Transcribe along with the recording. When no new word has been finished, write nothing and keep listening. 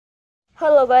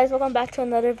Hello guys, welcome back to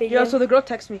another video. Yeah, so the girl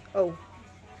texts me. Oh.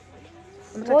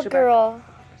 I'm gonna text her back. Girl?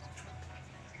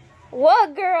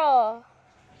 What girl?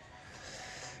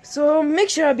 So make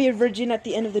sure I be a virgin at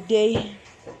the end of the day.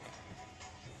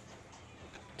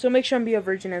 Okay.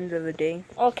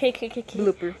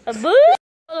 Blooper.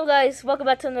 Hello guys, welcome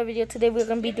back to another video. Today we're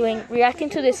gonna be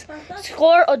reacting to this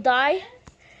Score or Die.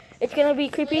 It's gonna be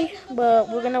creepy, but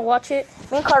we're gonna watch it.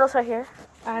 Me and Carlos are here.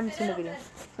 I haven't seen the video.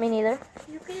 Me neither.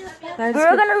 We're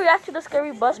gonna react to the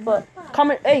scary bus, but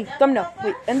comment. Hey, thumbnail.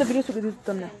 Wait, end the video so we can do the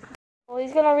thumbnail. well,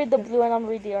 he's gonna read the blue and I'm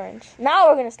gonna read the orange. Now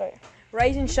we're gonna start.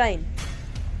 Rise and shine.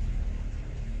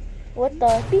 What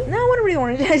the? Beep. No, I want to read the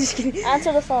orange. Just kidding.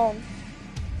 Answer the phone.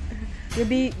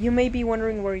 You may be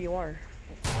wondering where you are.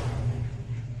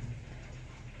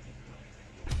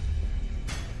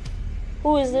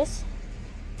 Who is this?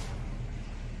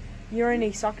 You're in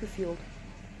a soccer field.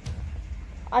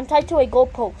 I'm tied to a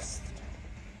goalpost.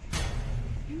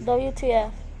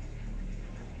 WTF.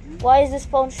 Why is this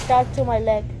phone strapped to my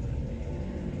leg?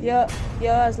 Yeah,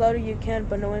 as loud as you can,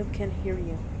 but no one can hear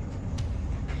you.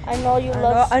 I know you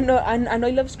love... I know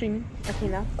you love screaming. Okay,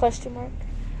 now. Question mark.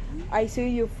 I see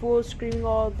you fools screaming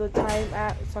all the time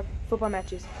at football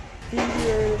matches. Think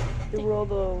you're the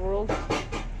world,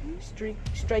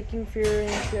 striking fear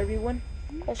into everyone?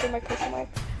 Question mark.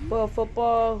 Well,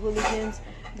 football hooligans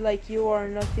like you are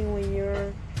nothing when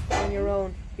you're on your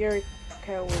own. You're a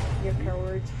coward. You're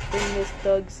cowards. Brainless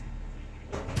thugs.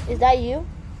 Is that you?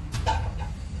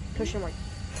 Question mark.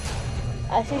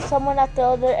 I see someone at the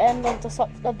other end of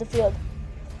the field.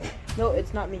 No,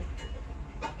 it's not me.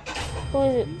 Who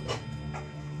is it?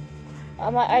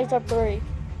 My eyes are blurry.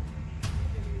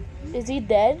 Is he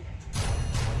dead?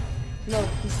 No,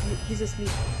 he's asleep.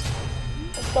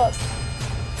 What's up?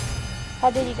 How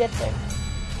did he get there?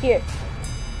 Here.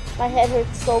 My head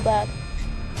hurts so bad.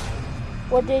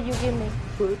 What did you give me?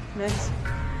 Food. Nice.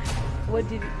 What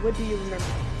do you remember?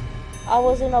 I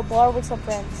was in a bar with some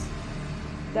friends.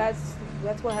 That's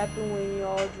what happened when you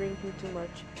all drinking too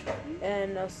much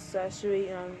and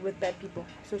associate with bad people.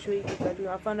 I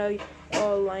found out you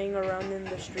all lying around in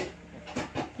the street.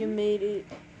 You made it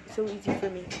so easy for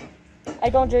me. I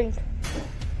don't drink.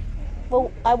 But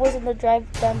I was in the drive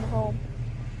them home.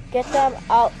 Get them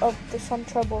out of some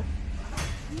trouble.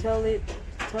 Tell it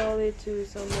to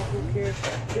someone who cares.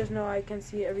 Just know I can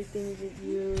see everything that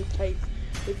you type.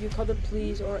 If you call the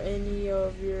police or any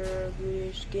of your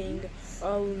British gang,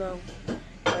 I'll know.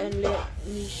 And let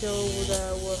me show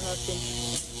that will happen.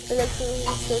 The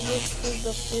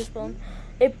phone.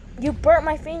 You burnt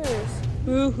my fingers.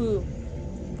 Woohoo!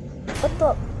 What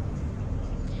the?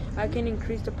 I can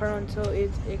increase the power until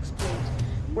it explodes.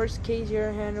 Worst case,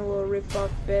 your hand will rip off.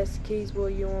 Best case, well,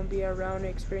 you won't be around to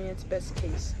experience best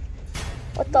case.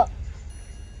 What the?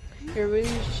 You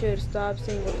really should stop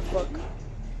saying what the fuck.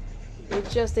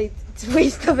 It's just a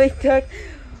waste of a duck.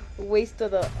 Waste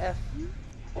of the F.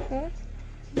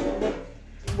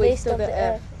 Waste of the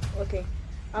F. Okay.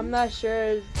 I'm not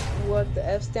sure what the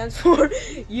F stands for.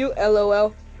 You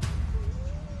LOL.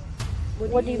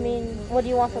 What do you mean? What do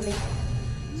you want from me?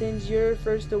 Since you're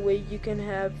first away, you can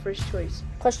have first choice.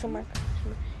 Question mark.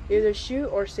 Either shoot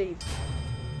or save.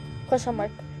 Question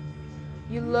mark.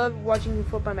 You love watching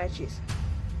football matches.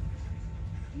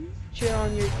 Cheering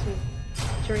on your team.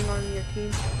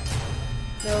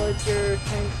 No, it's your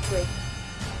turn to play.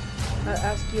 I'll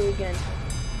ask you again.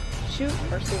 Shoot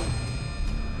or save?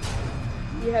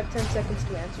 You have 10 seconds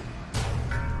to answer.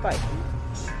 5,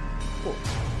 4,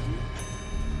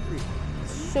 3.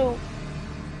 Shoot.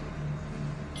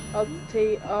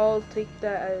 I'll take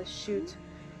that as shoot.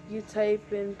 You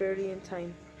type in barely in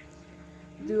time.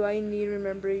 Do I need to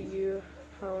remember you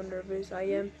how nervous I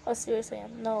am? How serious I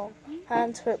am? No.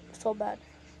 Hands hurt so bad.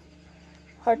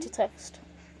 Hard to text.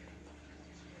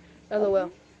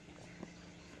 LOL.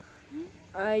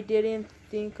 I didn't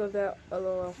think of that.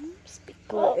 LOL.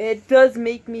 Well, it does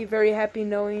make me very happy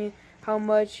knowing how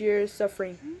much you're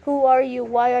suffering. Who are you?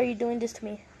 Why are you doing this to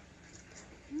me?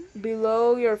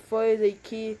 Below your foot is a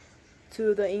key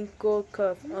to the ankle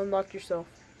cuff. Unlock yourself.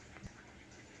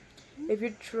 If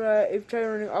you try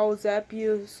running, I'll zap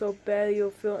you so bad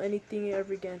you'll feel anything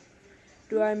ever again.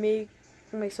 Do I make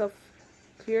myself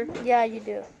clear? Yeah, you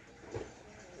do.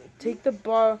 Take the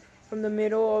ball from the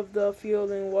middle of the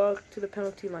field and walk to the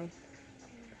penalty line.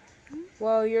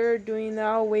 While you're doing that,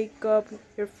 I'll wake up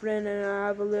your friend and I'll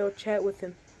have a little chat with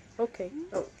him. Okay.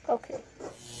 Oh. Okay.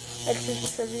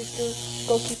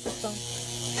 Goalkeeper song.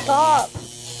 Stop!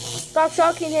 Stop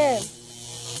shocking him!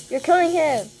 You're killing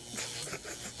him!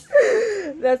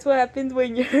 That's what happens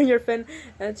when your friend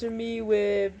answer me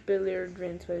with billiard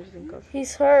dreams.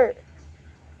 He's hurt.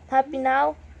 Happy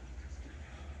now?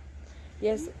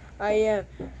 Yes, I am.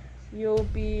 You'll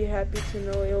be happy to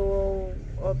know it will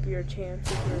up your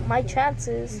chances. My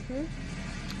chances?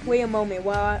 Wait a moment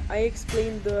while I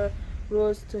explain the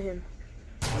rules to him.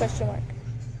 Question mark.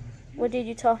 What did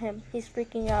you tell him? He's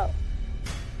freaking out.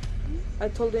 I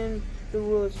told him the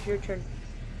rules. It's your turn.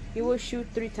 You will shoot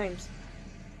 3 times.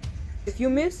 If you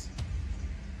miss,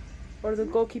 or the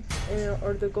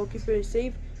goalkeeper is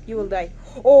safe, you will die.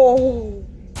 Oh!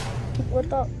 What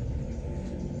the?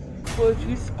 But if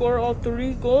you score all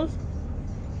 3 goals,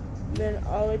 then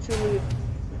I'll let you leave.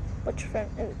 But your friend,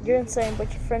 you're insane.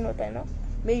 But your friend would die, no?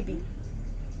 Maybe.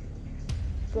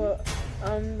 But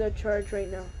I'm the charge right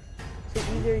now. So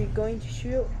either you're going to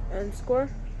shoot and score,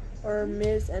 or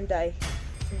miss and die.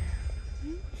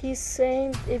 He's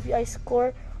saying if I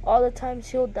score all the times,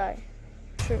 he'll die.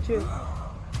 True.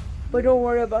 But don't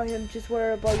worry about him. Just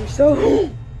worry about yourself.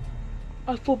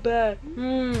 I feel bad.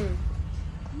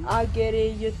 I get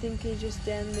it. You're thinking just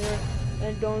stand there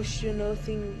and don't shoot.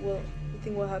 Nothing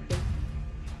will happen.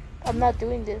 I'm not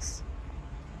doing this.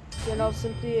 Then I'll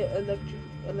simply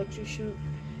electrocute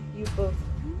you both.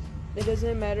 It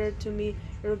doesn't matter to me.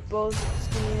 You're both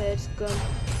skinnyhead scum,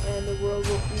 and the world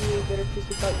will be a better place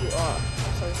without you. Oh,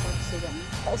 I'm sorry, I have to say that.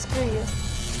 I'll screw you.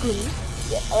 Screw me.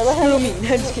 Yeah. Screw me.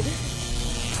 No, I'm just kidding.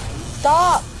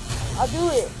 Stop! I'll do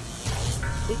it.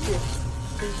 Take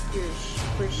your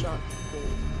first shot.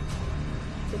 Goal.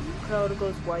 The crowd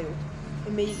goes wild.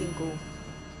 Amazing goal.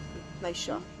 Nice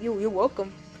shot. You're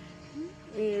welcome.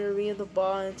 Read the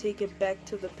ball and take it back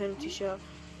to the penalty shot.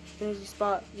 Penalty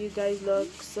spot. You guys look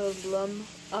sublime.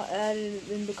 I'll add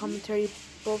in the commentary.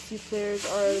 Both you players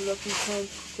are looking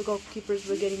tense. The goalkeepers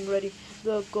were getting ready.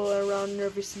 They'll go around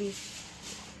nervously.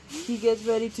 He gets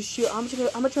ready to shoot. How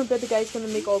much I bet the guy's gonna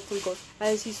make all 3 goals?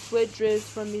 As his sweat drips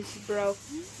from his brow,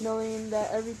 knowing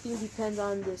that everything depends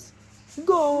on this.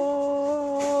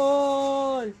 Goal!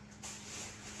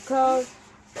 Crowd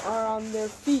are on their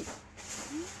feet.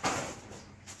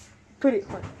 Put it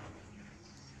on.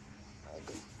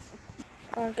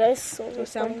 Alright, guys. So we're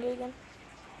sound? starting again.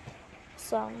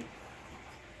 Sound.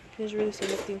 Here's really say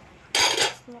nothing.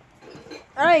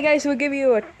 Alright, guys. We'll give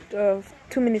you a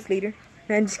 2 minutes later.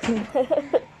 I'm just kidding.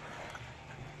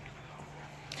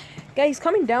 Guys,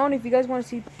 comment down if you guys want to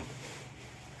see.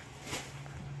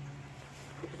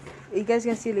 You guys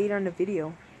can see it later on the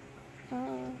video.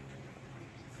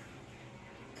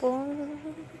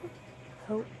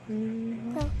 Help me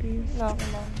help you. No.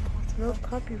 No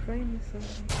copyright.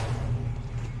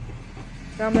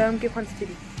 I'm give Hans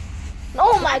Titty.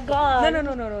 Oh my god!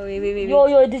 No. Wait.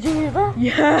 Yo, did you hear that?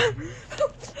 Yeah.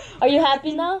 Are you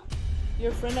happy now?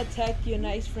 Your friend attacked you,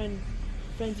 nice friends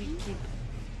you keep.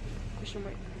 Question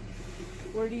mark.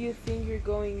 Where do you think you're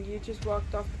going? You just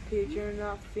walked off the pitch. You're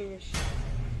not finished.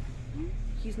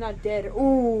 He's not dead.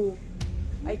 Ooh,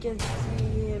 I can see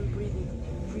him breathing.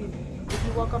 If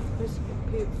you walk off the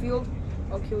field,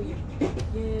 I'll kill you.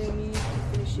 You need to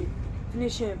finish it.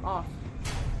 Finish him off,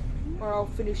 or I'll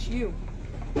finish you.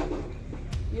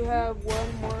 You have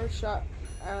 1 more shot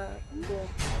at goal,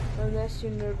 unless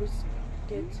you're nervous.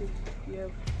 Get to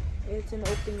you. It's an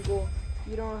open goal.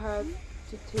 You don't have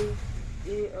to take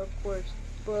it, of course,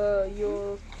 but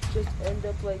you'll just end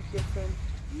up like your friend.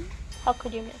 How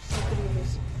could you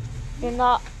miss?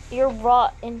 You're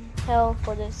rot in hell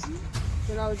for this.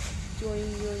 Then I'll join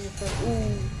you and your friend.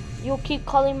 Ooh. You keep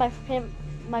calling my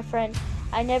friend.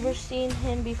 I never seen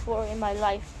him before in my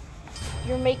life.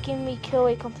 You're making me kill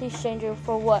a complete stranger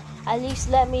for what? At least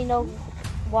let me know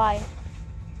why.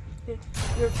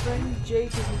 Your friend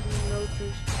Jake is no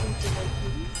stranger like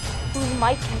you. Who's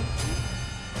Mikey?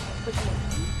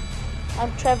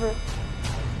 I'm Trevor.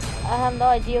 I have no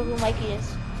idea who Mikey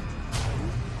is.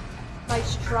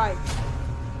 Nice try.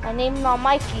 My name's not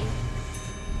Mikey.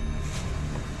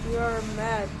 You are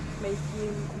mad,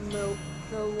 making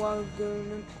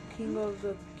Melwagon king of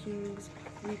the kings.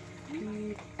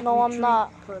 No, I'm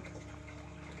not. Club.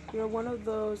 You're one of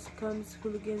those scums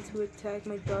hooligans who attacked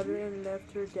my daughter and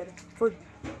left her dead.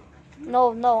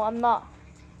 No, I'm not.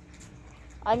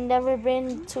 I've never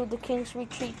been to the King's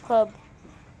Retreat Club,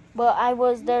 but I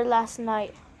was there last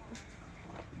night.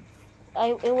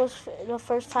 It was the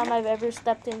first time I've ever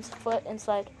stepped foot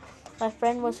inside. My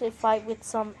friend was in a fight with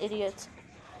some idiots.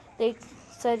 They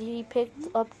said he picked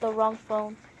up the wrong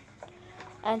phone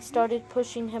and started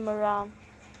pushing him around.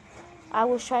 I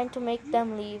was trying to make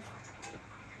them leave.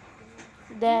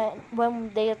 Then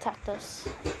when they attacked us.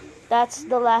 That's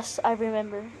the last I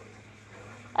remember.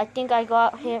 I think I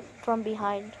got hit from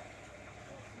behind.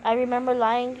 I remember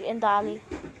lying in the alley.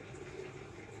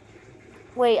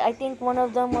 Wait, I think one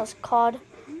of them was called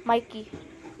Mikey.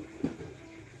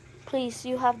 Please,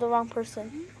 you have the wrong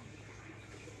person.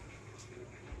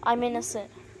 I'm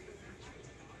innocent.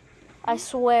 I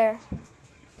swear.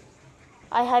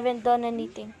 I haven't done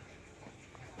anything.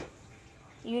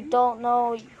 You don't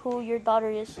know who your daughter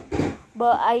is,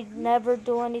 but I never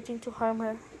do anything to harm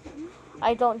her.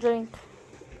 I don't drink.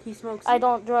 He smokes. I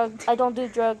don't do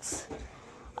drugs.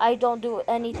 I don't do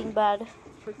anything bad.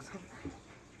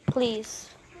 Please.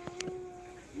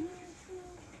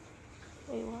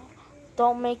 Wait, what?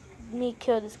 Don't make me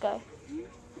kill this guy.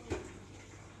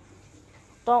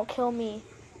 Don't kill me.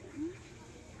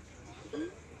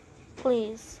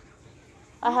 Please.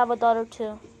 I have a daughter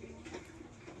too.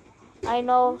 I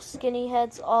know skinny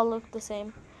heads all look the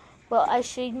same, but I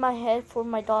shaved my head for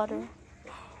my daughter.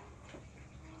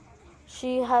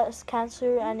 She has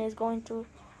cancer and is going through...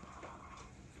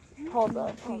 Hold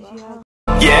on.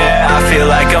 Yeah, I feel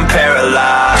like I'm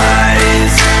paralyzed.